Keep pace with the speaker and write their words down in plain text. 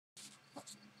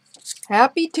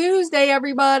Happy Tuesday,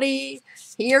 everybody!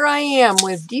 Here I am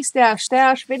with Destash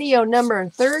Stash video number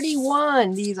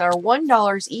 31. These are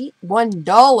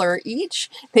 $1 each.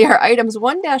 They are items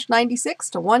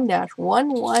 1-96 to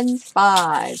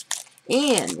 1-115.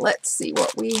 And let's see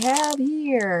what we have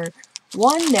here.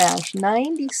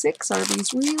 1-96 are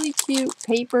these really cute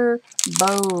paper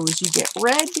bows. You get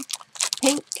red,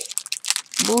 pink,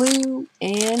 blue,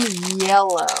 and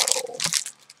yellow.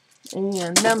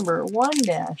 And number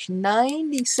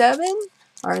 1-97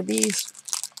 are these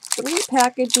 3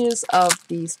 packages of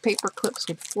these paper clips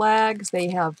with flags. They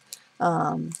have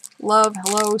love,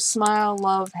 hello, smile,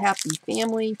 love, happy,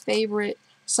 family, favorite,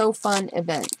 so fun,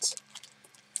 event.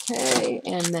 Okay,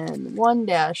 and then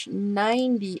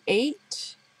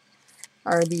 1-98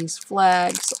 are these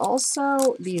flags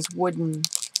also, these wooden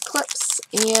clips,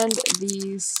 and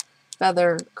these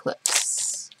feather clips.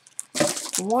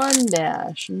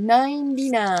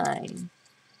 1-99.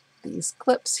 These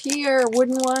clips here,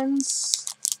 wooden ones,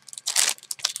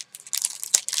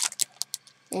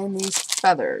 and these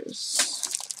feathers.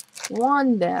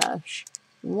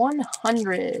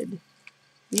 1-100.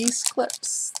 These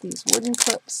clips, these wooden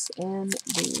clips, and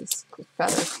these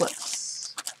feather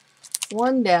clips.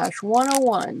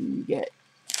 1-101. You get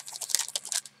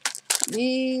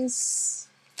these.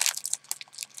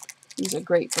 These are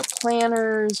great for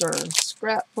planners or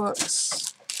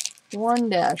scrapbooks.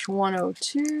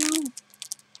 1-102.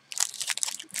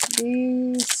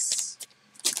 These.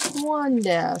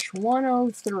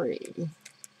 1-103.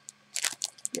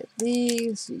 Get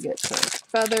these. You get some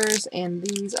feathers, and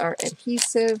these are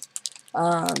adhesive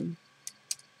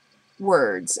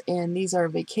words. And these are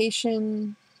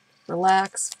vacation,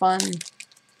 relax, fun.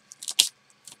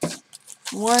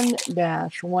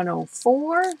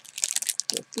 1-104.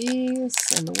 Get these,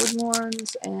 and the wooden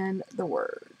ones, and the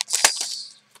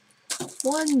words.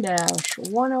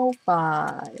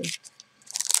 1-105.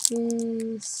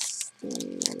 These,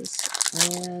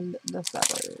 and the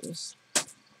feathers.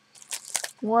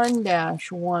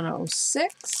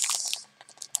 1-106.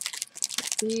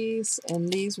 These,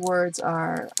 and these words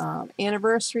are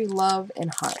anniversary, love,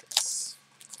 and hearts.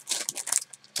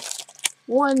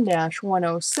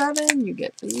 1-107, you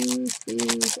get these,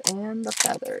 and the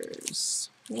feathers.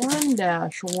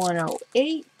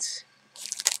 1-108.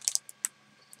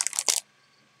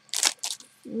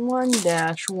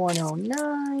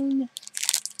 1-109.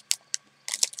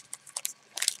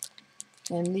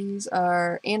 And these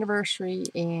are anniversary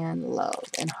and love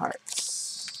and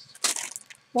hearts.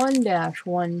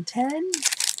 1-110.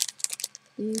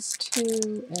 These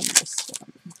two and this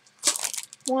one.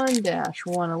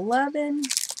 1-111.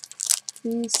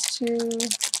 These two.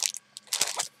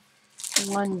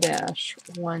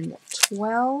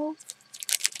 1-112.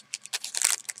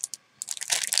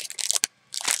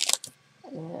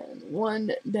 And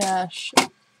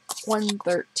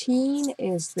 1-113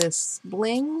 is this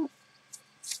bling,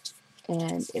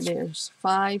 and there's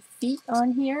 5 feet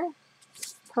on here,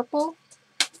 purple.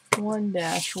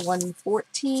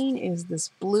 1-114 is this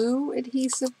blue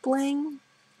adhesive bling,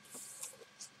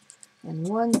 and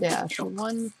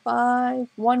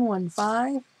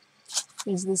 1-115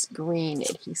 is this green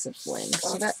adhesive bling.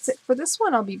 So that's it for this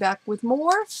one. I'll be back with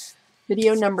more.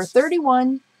 Video number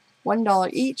 31. $1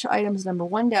 each, items number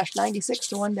 1-96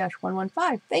 to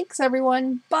 1-115. Thanks,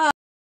 everyone. Bye.